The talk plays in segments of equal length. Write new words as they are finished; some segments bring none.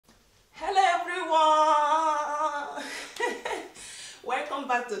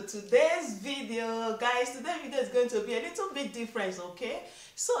back to today's video, guys. Today's video is going to be a little bit different, okay?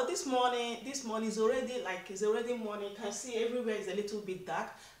 So this morning is already morning. You can see everywhere is a little bit dark,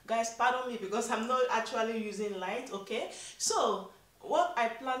 guys. Pardon me because I'm not actually using light, okay? So what I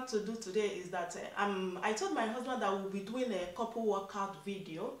plan to do today is that I told my husband that we'll be doing a couple workout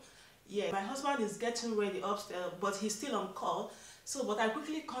video. Yeah, my husband is getting ready upstairs, but he's still on call. So, but I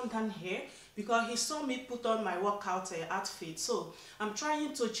quickly come down here because he saw me put on my workout outfit. So I'm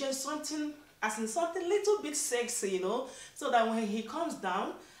trying to change something, as in something little bit sexy, you know, so that when he comes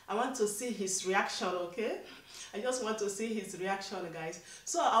down, I want to see his reaction, okay? I just want to see his reaction, guys.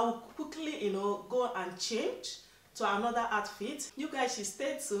 So I will quickly, you know, go and change to another outfit. You guys should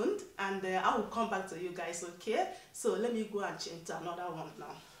stay tuned, and I will come back to you guys, okay? So let me go and change to another one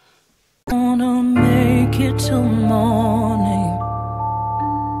now. Gonna make it till morning.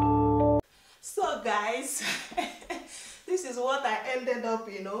 So guys, this is what I ended up,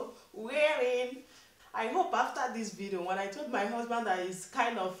 you know, wearing. I hope after this video, when I told my husband that it's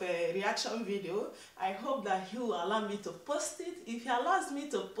kind of a reaction video, I hope that he will allow me to post it. If he allows me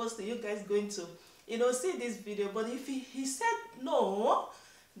to post it, you guys going to, you know, see this video. But if he said no,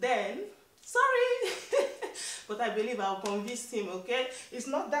 then sorry. But I believe I'll convince him, okay? It's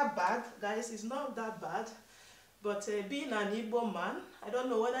not that bad, guys. It's not that bad. But being an Igbo man, I don't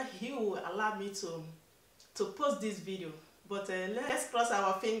know whether he will allow me to post this video. But let's cross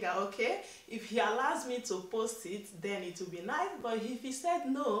our finger, okay? If he allows me to post it, then it will be nice. But if he said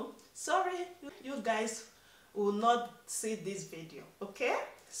no, sorry, you guys will not see this video, okay?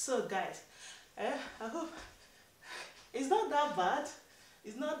 So guys, I hope it's not that bad.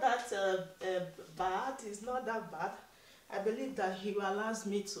 It's not that bad. It's not that bad. I believe that he will allow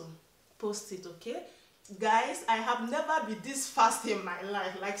me to post it, okay? Guys, I have never been this fast in my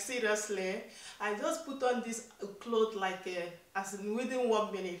life. Like seriously, I just put on this clothes like as in within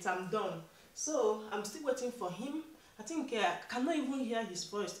 1 minute I'm done. So I'm still waiting for him. I think I cannot even hear his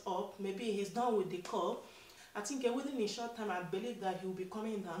voice up. Maybe he's done with the call. I think within a short time I believe that he will be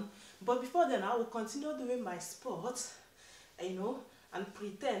coming down. But before then, I will continue doing my sports, you know, and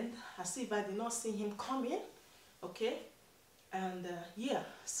pretend as if I did not see him coming, okay? And yeah,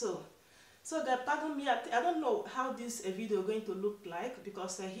 so guys, pardon me, I don't know how this video is going to look like,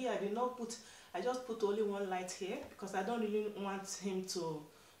 because here I just put only one light here because I don't really want him to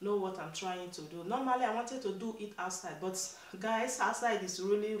know what I'm trying to do. Normally I wanted to do it outside, but guys, outside is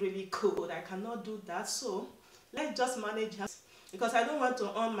really cold. I cannot do that, so let's just manage it, because I don't want to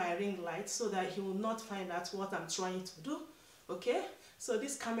on my ring light so that he will not find out what I'm trying to do, okay? So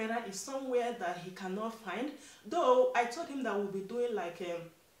this camera is somewhere that he cannot find, though I told him that we'll be doing like a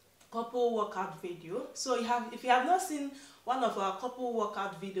couple workout video. So if you have not seen one of our couple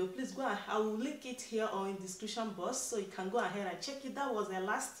workout video, please go and I will link it here or in the description box, so you can go ahead and check it. That was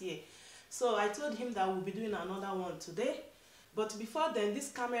last year. So I told him that we'll be doing another one today. But before then,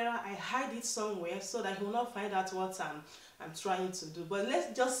 this camera, I hide it somewhere so that he will not find out what I'm trying to do. But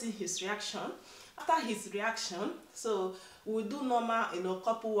let's just see his reaction. After his reaction, so we'll do normal, you know,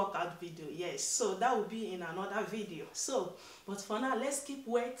 couple workout video. Yes, so that will be in another video. So, but for now, let's keep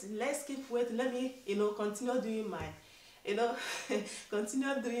waiting. Let me, you know, continue doing my, you know,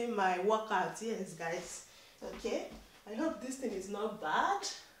 continue doing my workout. Yes, guys. Okay. I hope this thing is not bad.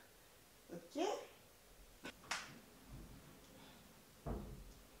 Okay.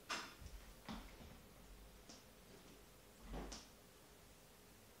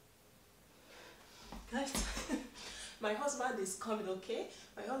 Guys, my husband is coming, okay?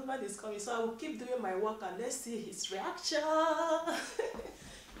 My husband is coming, so I will keep doing my work and let's see his reaction.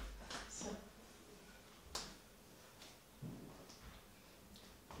 So,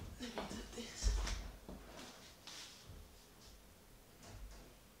 let me do this.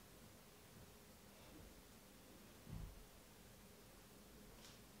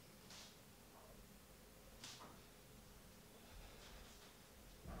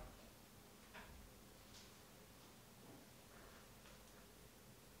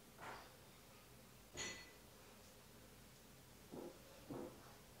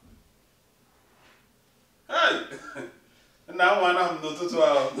 Now one of the two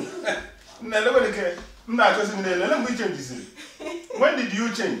when did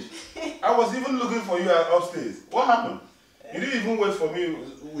you change? I was even looking for you upstairs. What happened? You didn't even wait for me.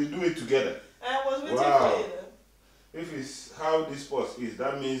 We do it together. I was waiting for you. If it's how this sports is,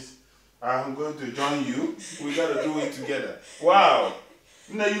 that means I'm going to join you. We gotta do it together. Wow.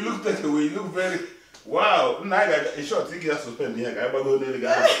 Now you look that way. You look very. Wow. Now I got a short thing to spend here. I go to the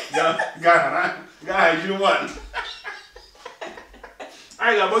guy. You want?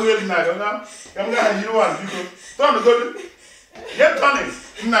 I got buggy now. I'm going to you want. Don't go. Get turning.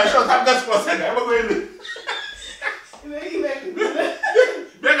 Nah, short have gas for second. I'm going to. No,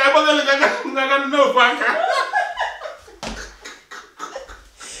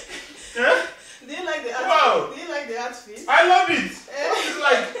 yeah? Do you like the outfit? Wow. Do you like the outfit? I love it. It's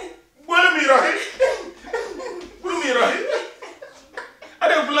like, what me right? What me right? I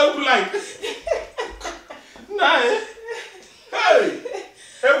don't like. Nah. Hey.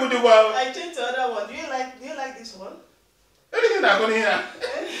 Hey, would you wow? I changed the other one. Do you like this one? Anything I go here.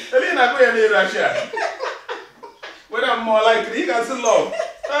 Anything I go here in Russia. When I'm more likely, you can still love.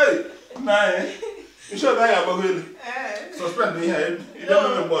 Hey. Nah. You sure that I have a will? Suspend me here. You don't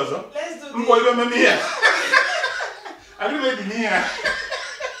know me, boss. Let's do this. Boy, you don't me here. I'm going to be here.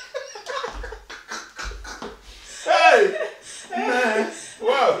 Hey! Nah.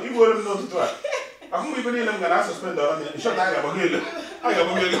 Wow, you wouldn't know to try. I'm going to be going to suspend on me. Shut I have a will. I have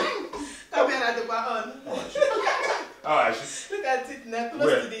a will. Come here at the bar. Oh, actually. Look at it now.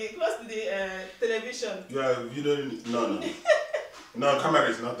 Close to the television. You don't. No. No, camera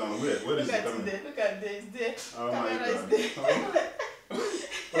is not on. Where is the camera? Look at this. There. Oh Camera my God. is there.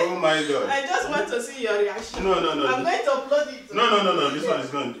 Oh my God. I just want to see your reaction. No. I'm going to upload it. No. This one is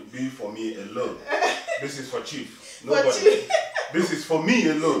going to be for me alone. This is for Chief. For Chief. This is for me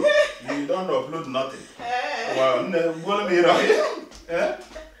alone. You don't upload nothing. Wow. What am I?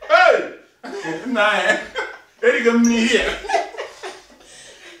 Hey! Nah. Eric, me here.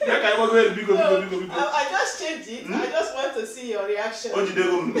 I just changed it. I just want to see your reaction. What did you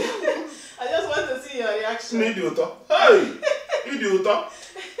do? I just want to see your reaction. Idiot. Hey! Idiot.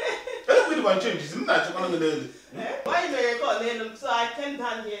 Everybody want change. It's not going to do. Why you may call them? So I came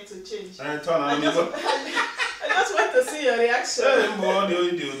down here to change. I just want to see your reaction.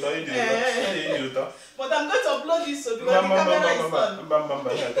 But I'm going to upload this so because the camera is on.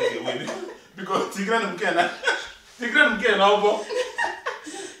 Because Tigran can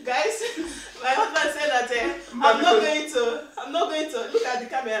Guys, my husband said that I'm not going to look at the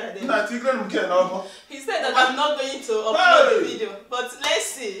camera there. He said that I'm not going to upload the video. But let's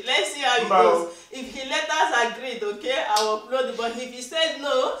see how it goes. If he let us agree, okay, I will upload it. But if he said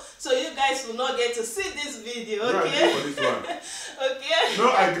no, so you guys will not get to see this video, okay? Okay. No,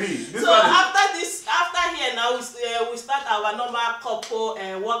 I agree. After here now, we start our normal couple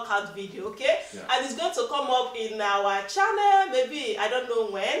workout video, okay? Yeah. And it's going to come up in our channel, maybe I don't know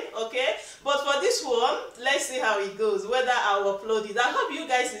when, okay? But for this one, let's see how it goes. Whether I will upload it. I hope you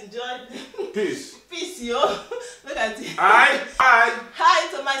guys enjoyed. Peace. Peace, yo. Look at it. Hi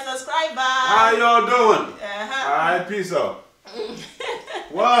to my subscribers. How y'all doing? Hi, peace out.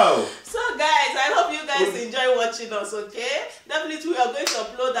 Wow. So guys, I hope you guys enjoy watching us, okay? Definitely we are going to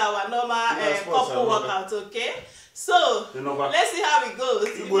upload our normal couple workout, okay? So let's see how it goes.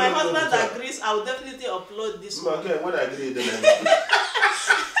 If my husband agrees, I will definitely upload this one. Okay, when I agree,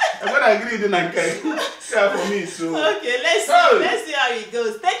 then I can. Yeah, for me too. Okay, let's see how it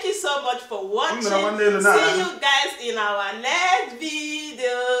goes. Thank you so much for watching. See you guys in our next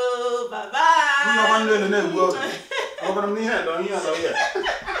video. Bye bye.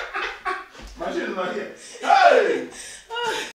 Machine not here. Hey!